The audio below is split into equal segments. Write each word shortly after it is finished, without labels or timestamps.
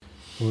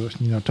Well,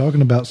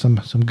 talking about some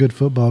good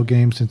football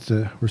games since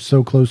we're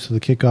so close to the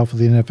kickoff of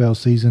the NFL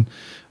season,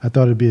 I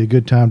thought it'd be a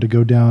good time to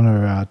go down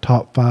our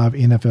top 5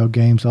 NFL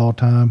games all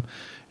time.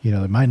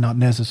 It might not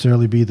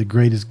necessarily be the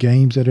greatest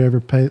games that are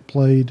ever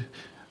played,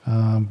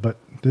 but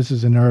this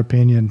is, in our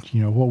opinion,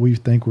 what we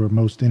think were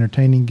most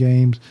entertaining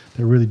games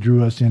that really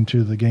drew us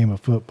into the game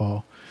of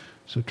football.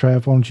 So,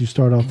 Trav, why don't you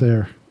start off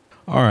there?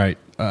 All right.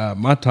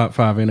 My top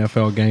 5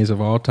 NFL games of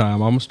all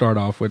time, I'm going to start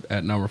off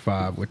at number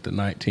 5 with the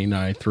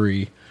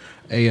 1993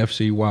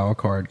 AFC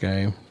wildcard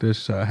game.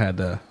 This had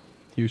the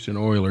Houston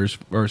Oilers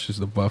versus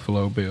the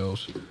Buffalo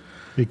Bills.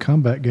 Big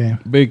comeback game.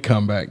 Big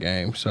comeback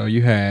game. So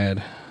you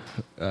had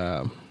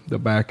the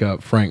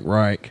backup Frank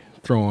Reich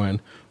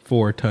throwing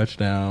 4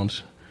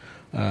 touchdowns,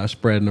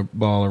 spreading the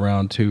ball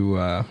around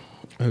to,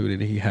 who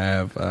did he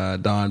have?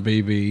 Don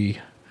Beebe,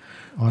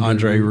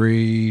 Andre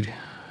Reed.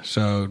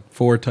 So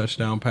 4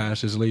 touchdown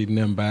passes leading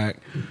them back.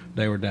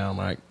 They were down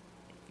like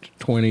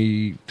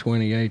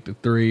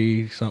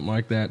 28-3, something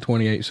like that,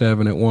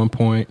 28-7 at one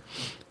point.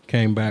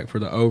 Came back for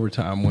the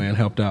overtime win,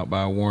 helped out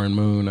by a Warren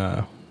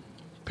Moon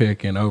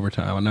pick in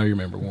overtime. I know you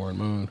remember Warren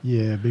Moon.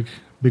 Yeah,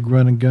 big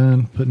run and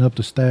gun, putting up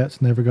the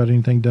stats. Never got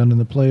anything done in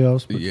the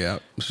playoffs. But, yeah,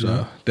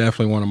 so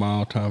definitely one of my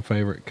all-time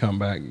favorite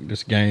comeback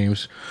just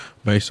games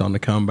based on the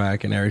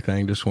comeback and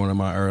everything. Just one of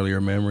my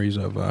earlier memories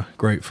of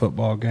great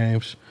football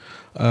games.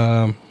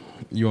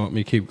 You want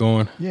me to keep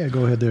going? Yeah,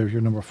 go ahead there.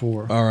 You're number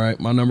 4. All right,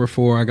 my number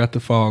 4, I got the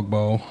Fog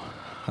Bowl.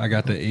 I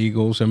got the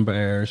Eagles and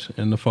Bears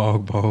in the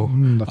Fog Bowl.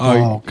 The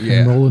fog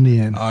rolling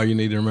in. All you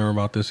need to remember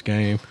about this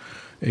game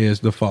is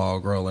the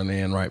fog rolling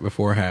in right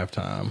before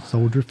halftime.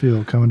 Soldier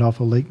Field coming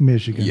off of Lake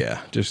Michigan. Yeah,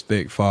 just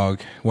thick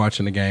fog.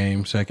 Watching the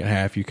game, second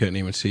half, you couldn't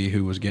even see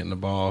who was getting the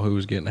ball, who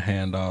was getting the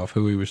handoff,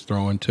 who he was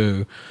throwing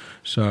to.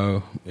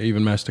 So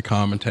even messed the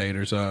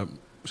commentators up.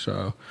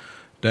 So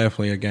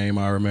definitely a game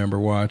I remember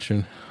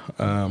watching.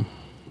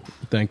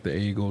 I think the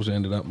Eagles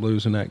ended up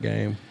losing that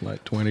game,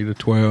 like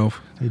 20-12.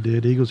 They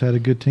did. Eagles had a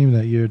good team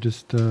that year.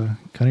 Just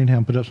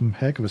Cunningham put up some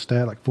heck of a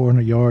stat, like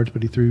 400 yards,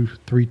 but he threw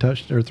 3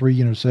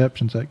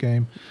 interceptions that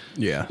game.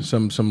 Yeah,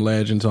 some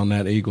legends on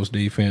that Eagles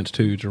defense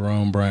too.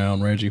 Jerome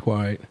Brown, Reggie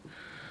White,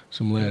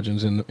 some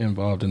legends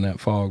involved in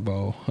that Fog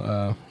Bowl.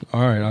 All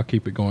right, I'll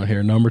keep it going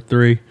here. Number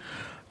 3,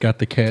 got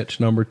the catch.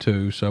 Number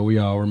 2, so we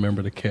all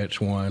remember the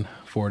catch one.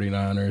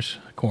 49ers,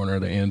 corner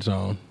of the end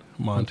zone,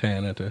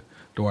 Montana to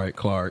Dwight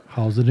Clark.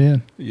 Hauls it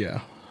in.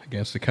 Yeah,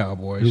 against the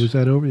Cowboys. Who was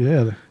that over?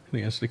 Yeah.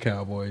 Against the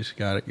Cowboys.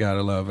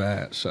 Gotta love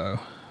that. So,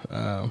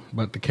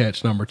 but the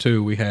catch number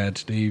 2, we had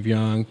Steve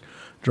Young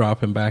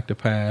dropping back to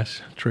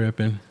pass,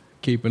 tripping,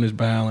 keeping his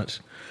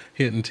balance,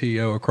 hitting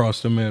T.O.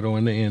 across the middle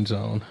in the end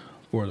zone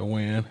for the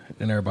win.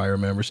 And everybody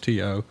remembers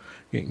T.O.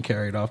 getting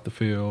carried off the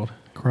field,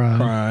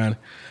 crying.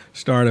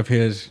 Start of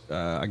his,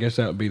 I guess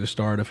that would be the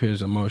start of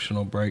his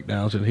emotional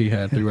breakdowns that he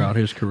had throughout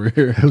his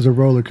career. It was a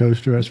roller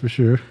coaster, that's for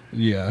sure.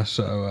 Yeah,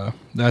 so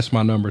that's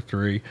my number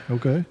 3.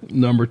 Okay.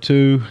 Number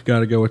 2, got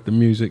to go with the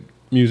Music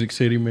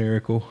City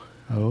Miracle.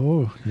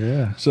 Oh,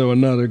 yeah. So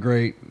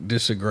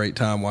just a great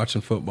time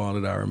watching football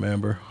that I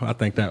remember. I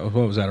think what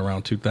was that,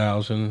 around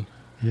 2000?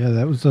 Yeah,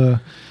 that was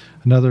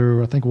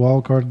another, I think,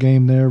 wild card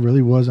game there.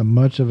 Really wasn't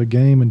much of a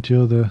game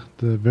until the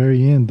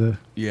very end.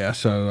 Yeah,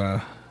 so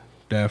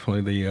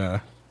definitely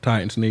the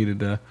Titans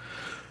needed to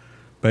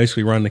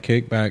basically run the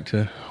kickback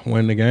to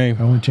win the game.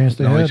 Only chance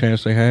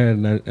they had,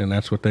 and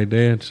that's what they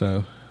did.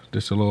 So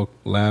just a little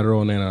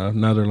lateral and then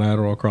another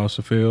lateral across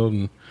the field.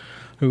 And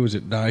who was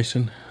it?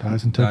 Dyson.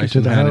 Dyson took it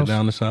to the had house. It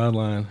down the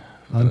sideline,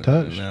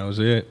 untouched. And that was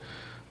it.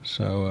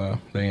 So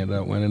they ended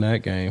up winning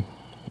that game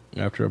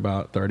after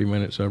about 30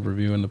 minutes of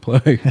reviewing the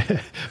play.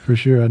 For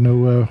sure, I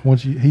know.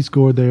 Once he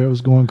scored there, it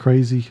was going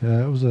crazy.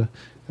 It was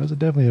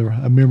definitely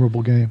a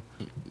memorable game.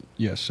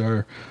 Yes,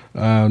 sir.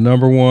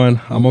 Number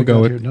 1, I'm going to go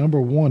with... Number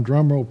 1,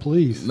 drum roll,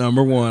 please.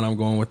 Number 1, I'm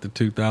going with the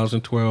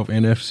 2012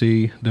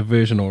 NFC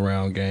Divisional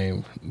Round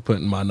game,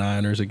 putting my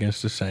Niners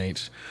against the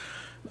Saints,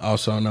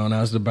 also known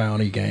as the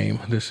Bounty Game.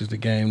 This is the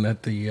game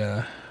that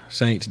the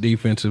Saints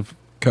defensive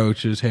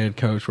head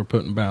coach, were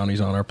putting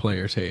bounties on our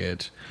players'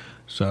 heads.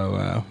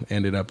 So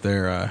ended up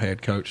their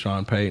head coach,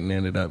 Sean Payton,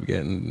 ended up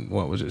getting,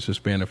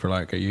 suspended for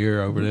like a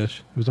year over this?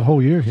 It was a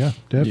whole year, yeah,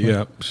 definitely.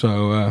 Yep.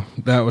 So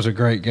that was a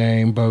great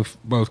game. Both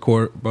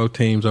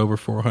teams over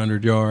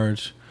 400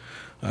 yards.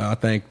 I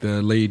think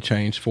the lead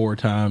changed 4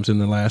 times in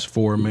the last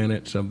 4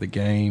 minutes of the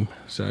game.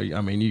 So,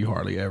 I mean, you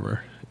hardly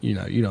ever, you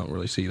don't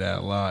really see that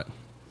a lot.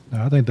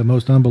 I think the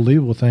most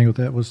unbelievable thing with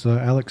that was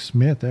Alex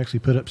Smith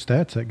actually put up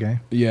stats that game.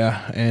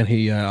 Yeah, and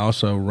he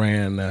also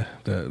ran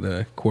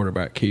the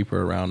quarterback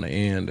keeper around the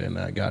end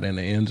and got in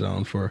the end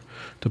zone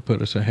to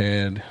put us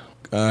ahead.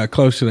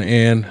 Close to the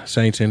end,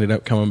 Saints ended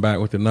up coming back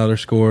with another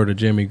score to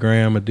Jimmy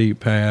Graham, a deep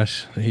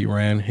pass. He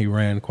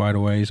ran quite a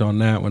ways on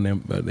that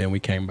one, but then we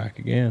came back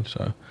again.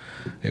 So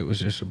it was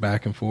just a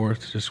back and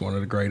forth, just one of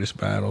the greatest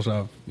battles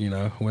I've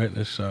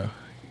witnessed. So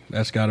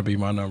that's got to be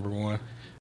my number 1.